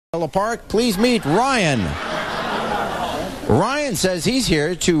Park, please meet Ryan. Ryan says he's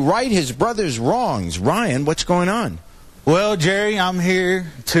here to right his brother's wrongs. Ryan, what's going on? Well, Jerry, I'm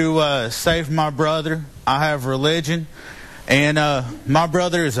here to save my brother. I have religion, and my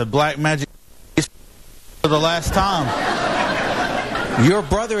brother is a black magic for the last time. Your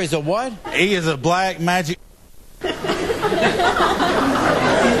brother is a what? He is a black magic.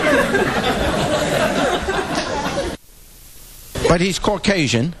 But he's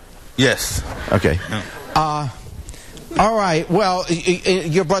Caucasian. Yes. Okay. All right. Well,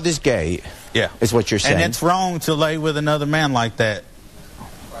 your brother's gay. Yeah. Is what you're saying. And it's wrong to lay with another man like that.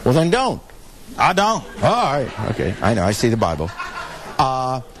 Well, then don't. I don't. All right. Okay. I know. I see the Bible.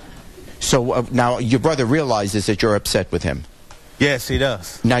 So now your brother realizes that you're upset with him. Yes, he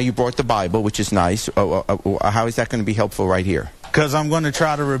does. Now you brought the Bible, which is nice. How is that going to be helpful right here? Because I'm going to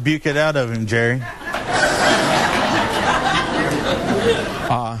try to rebuke it out of him, Jerry.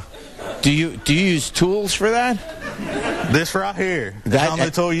 Do you use tools for that? This right here. That's the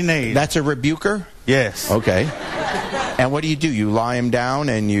tool you need. That's a rebuker? Yes. Okay. And what do? You lie him down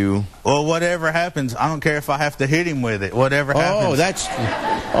and you... Well, whatever happens, I don't care if I have to hit him with it. Whatever happens.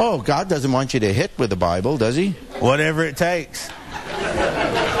 Oh, God doesn't want you to hit with the Bible, does he? Whatever it takes. All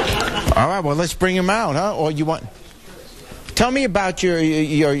right, well, let's bring him out, huh? Or you want... Tell me about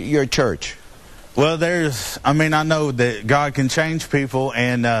your church. Well, I know that God can change people,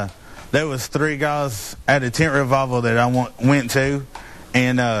 and there was 3 guys at a tent revival that I went to,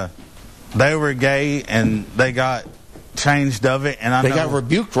 and they were gay, and they got changed of it. And they got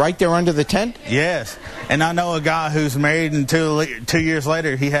rebuked right there under the tent? Yes. And I know a guy who's married, and 2 years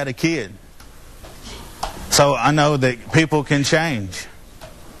later, he had a kid. So I know that people can change.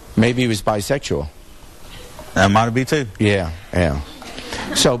 Maybe he was bisexual. That might be too. Yeah.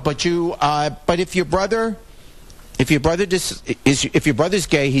 So, but if your brother's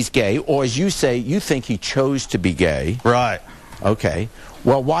gay, he's gay, or as you say, you think he chose to be gay. Right. Okay.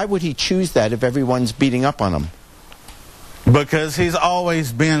 Well, why would he choose that if everyone's beating up on him? Because he's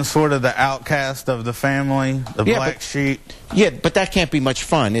always been sort of the outcast of the family, the black sheep. Yeah, but that can't be much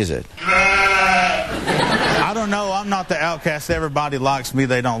fun, is it? I don't know. I'm not the outcast. Everybody likes me.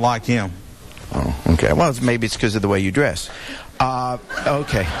 They don't like him. Oh, okay. Well, maybe it's because of the way you dress.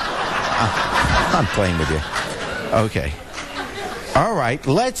 Okay. I'm playing with you. Okay. All right.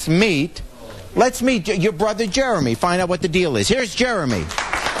 Let's meet your brother Jeremy. Find out what the deal is. Here's Jeremy.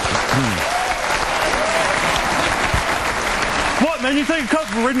 What, man? You think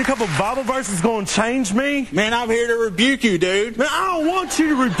reading a couple Bible verses is going to change me? Man, I'm here to rebuke you, dude. Man, I don't want you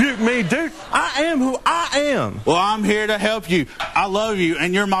to rebuke me, dude. I am who I am. Well, I'm here to help you. I love you,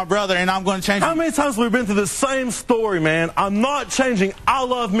 and you're my brother, and I'm going to change you. How many times have we been through the same story, man? I'm not changing. I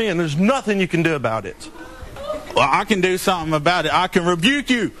love me, and there's nothing you can do about it. Well, I can do something about it. I can rebuke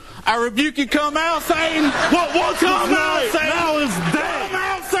you. I rebuke you. Come out, Satan. What? Come out, Satan. Now is dead. Come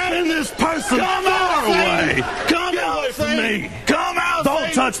out, Satan. Send this person Come far out, away. Satan. Come Get out, away from Satan. me. Come out, Don't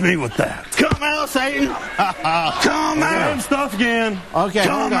Satan. touch me with that. Come out, Satan. Come out. Same stuff again. Okay,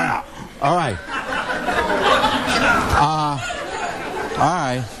 Come out. All right. All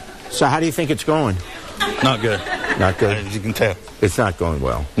right. So how do you think it's going? Not good. Not good? As you can tell. It's not going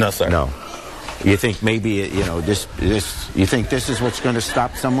well. No, sir. No. You think maybe, you think this is what's going to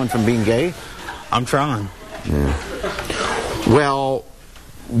stop someone from being gay? I'm trying. Yeah. Well,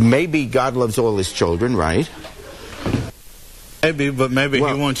 maybe God loves all his children, right? Maybe, but maybe he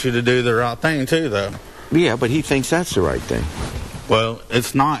wants you to do the right thing too, though. Yeah, but he thinks that's the right thing. Well,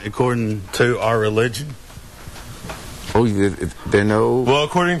 it's not according to our religion. Oh, there no... Well,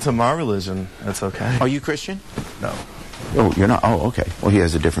 according to my religion, that's okay. Are you Christian? No. Oh, you're not? Oh, okay. Well, he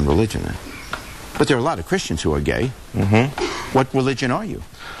has a different religion then. But there are a lot of Christians who are gay. Mm-hmm. What religion are you?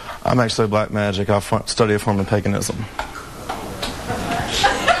 I'm actually black magic. I study a form of paganism.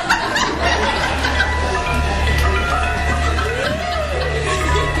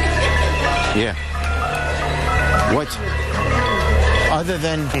 Yeah. What? Other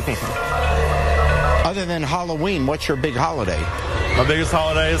than Halloween, what's your big holiday? My biggest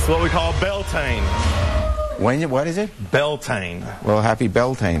holiday is what we call Beltane. What is it? Beltane. Well, happy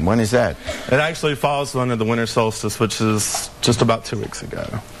Beltane. When is that? It actually falls under the winter solstice, which is just about 2 weeks ago.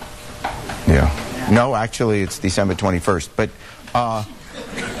 Yeah. No, actually, it's December 21st. But,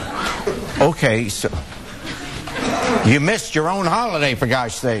 okay, so you missed your own holiday, for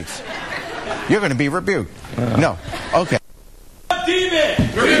gosh sakes. You're going to be rebuked. No. Okay. Demon!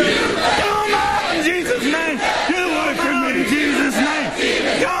 Come out in Jesus' name! Get away from me in Jesus' name!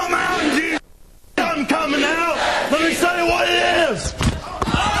 Come out in Jesus' name! I'm coming out! Let me tell you what it is!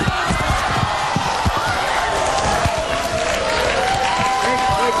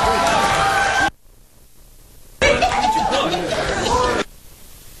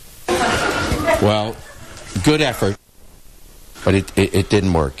 Well, good effort, but it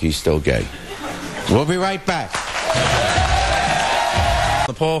didn't work. He's still gay. We'll be right back.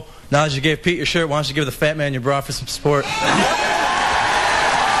 The poll. Now that you gave Pete your shirt, why don't you give the fat man your bra for some support?